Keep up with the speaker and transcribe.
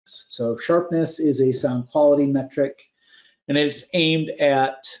sharpness. So sharpness is a sound quality metric, and it's aimed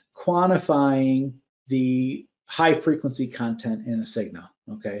at quantifying the high frequency content in a signal.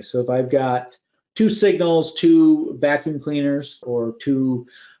 Okay, so if I've got two signals, two vacuum cleaners, or two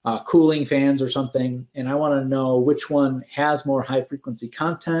cooling fans or something, and I want to know which one has more high frequency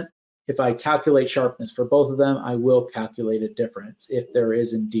content, if I calculate sharpness for both of them, I will calculate a difference if there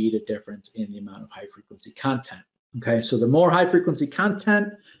is indeed a difference in the amount of high frequency content. Okay, so the more high frequency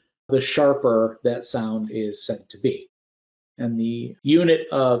content, the sharper that sound is said to be. And the unit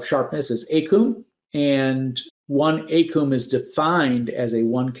of sharpness is acum, and 1 acum is defined as a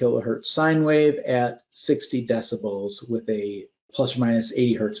 1 kilohertz sine wave at 60 decibels with a plus or minus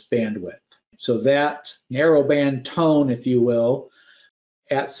 80 hertz bandwidth. So that narrow band tone, if you will,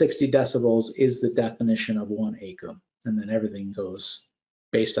 at 60 decibels is the definition of 1 acum, and then everything goes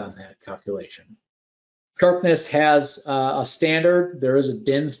based on that calculation. Sharpness has a standard. There is a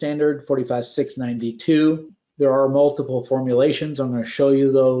DIN standard, 45692. There are multiple formulations. I'm going to show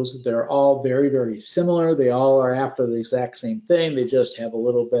you those. They're all very, very similar. They all are after the exact same thing. They just have a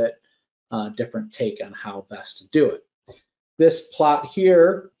little bit different take on how best to do it. This plot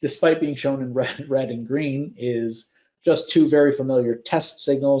here, despite being shown in red and green, is just two very familiar test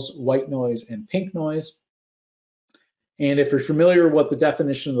signals, white noise and pink noise. And if you're familiar with what the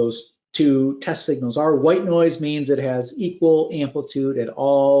definition of those two test signals are, white noise means it has equal amplitude at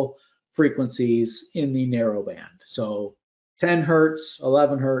all frequencies in the narrow band. So 10 hertz,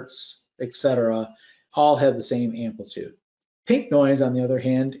 11 hertz, etc., all have the same amplitude. Pink noise, on the other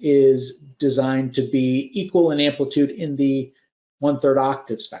hand, is designed to be equal in amplitude in the 1/3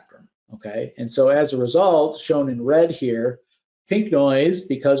 octave spectrum. Okay, and so as a result, shown in red here, pink noise,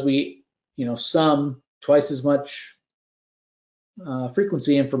 because we sum twice as much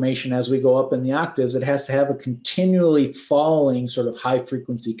frequency information as we go up in the octaves, it has to have a continually falling sort of high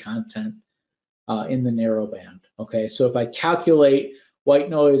frequency content in the narrow band. Okay, so if I calculate white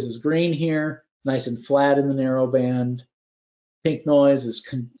noise is green here, nice and flat in the narrow band, pink noise is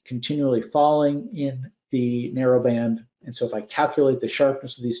continually falling in the narrow band, and so if I calculate the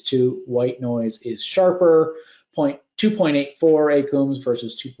sharpness of these two, white noise is sharper, 2.84 acums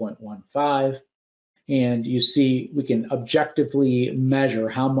versus 2.15. And you see, we can objectively measure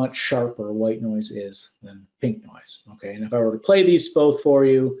how much sharper white noise is than pink noise. Okay, and if I were to play these both for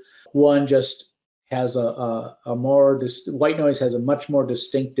you, one just has white noise has a much more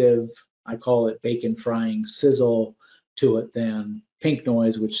distinctive, I call it bacon frying sizzle to it than pink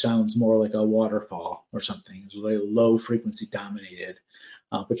noise, which sounds more like a waterfall or something. It's really low frequency dominated,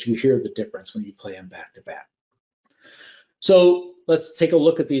 but you hear the difference when you play them back to back. So let's take a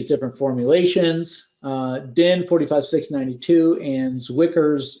look at these different formulations. DIN 45692 and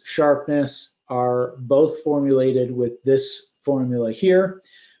Zwicker's sharpness are both formulated with this formula here,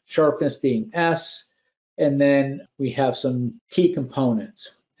 sharpness being S, and then we have some key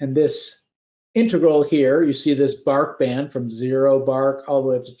components. And this integral here, you see this bark band from 0 bark all the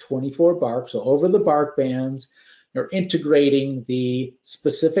way up to 24 bark. So over the bark bands, you're integrating the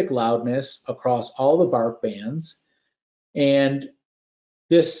specific loudness across all the bark bands. And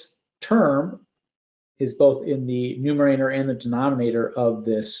this term is both in the numerator and the denominator of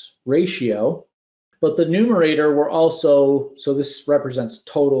this ratio. But the numerator, so this represents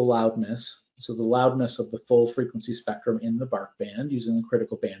total loudness. So the loudness of the full frequency spectrum in the bark band using the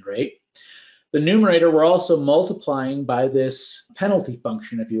critical band rate. The numerator, we're also multiplying by this penalty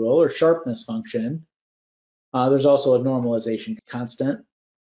function, if you will, or sharpness function. There's also a normalization constant.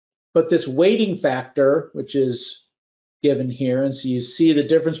 But this weighting factor, which is given here, and so you see the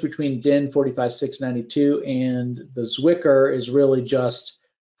difference between DIN 45692 and the Zwicker is really just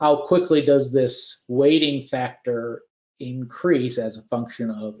how quickly does this weighting factor increase as a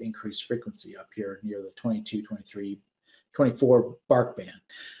function of increased frequency up here near the 22, 23, 24 bark band.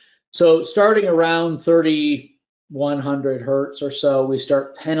 So starting around 3100 hertz or so, we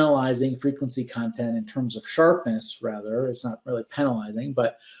start penalizing frequency content in terms of sharpness, rather. It's not really penalizing,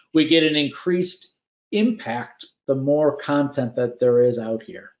 but we get an increased impact the more content that there is out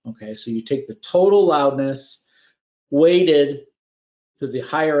here. Okay, so you take the total loudness weighted to the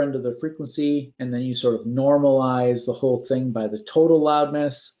higher end of the frequency, and then you sort of normalize the whole thing by the total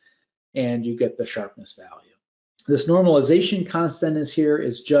loudness, and you get the sharpness value. This normalization constant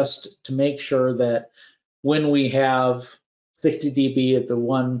is just to make sure that when we have 60 dB at the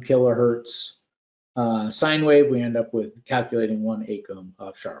 1 kilohertz sine wave, we end up with calculating 1 acum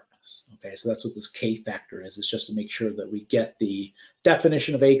of sharpness. Okay, so that's what this K factor is. It's just to make sure that we get the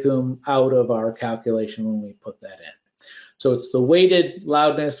definition of acum out of our calculation when we put that in. So it's the weighted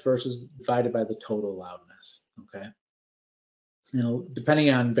loudness versus divided by the total loudness. Okay. You know, depending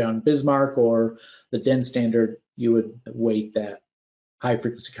on Bismarck or the DIN standard, you would weight that high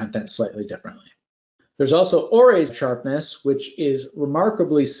frequency content slightly differently. There's also Ore's sharpness, which is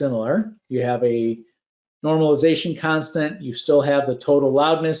remarkably similar. You have a normalization constant, you still have the total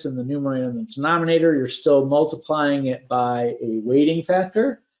loudness in the numerator and the denominator, you're still multiplying it by a weighting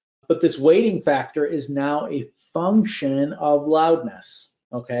factor, but this weighting factor is now a function of loudness,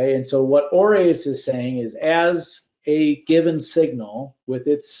 okay? And so what Ore's is saying is, as a given signal with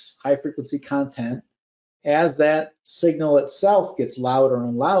its high frequency content, as that signal itself gets louder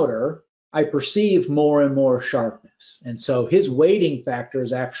and louder, I perceive more and more sharpness. And so his weighting factor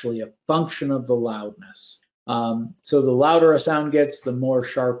is actually a function of the loudness. So the louder a sound gets, the more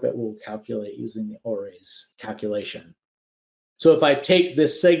sharp it will calculate using the Ore's calculation. So if I take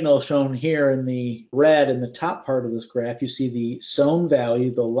this signal shown here in the red in the top part of this graph, you see the SOHM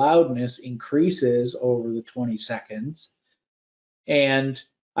value, the loudness increases over the 20 seconds. And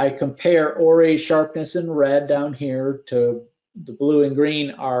I compare Ore's sharpness in red down here to the blue and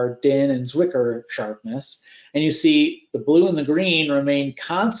green are DIN and Zwicker sharpness. And you see the blue and the green remain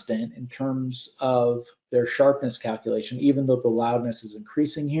constant in terms of their sharpness calculation, even though the loudness is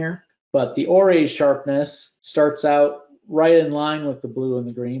increasing here. But the Ore's sharpness starts out right in line with the blue and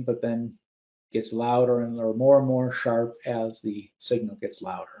the green, but then gets louder and more sharp as the signal gets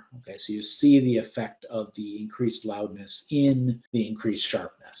louder. Okay, so you see the effect of the increased loudness in the increased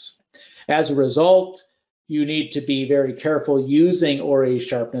sharpness. As a result, you need to be very careful using Ore's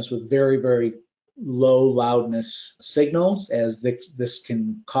sharpness with very, very low loudness signals, as this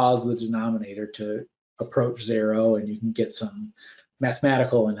can cause the denominator to approach zero and you can get some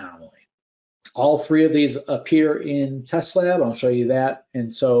mathematical anomaly. All three of these appear in Test Lab. I'll show you that.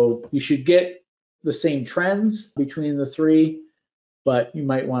 And so you should get the same trends between the three, but you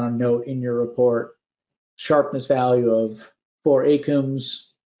might want to note in your report sharpness value of 4 ACUMs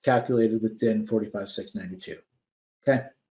calculated with DIN 45692. Okay.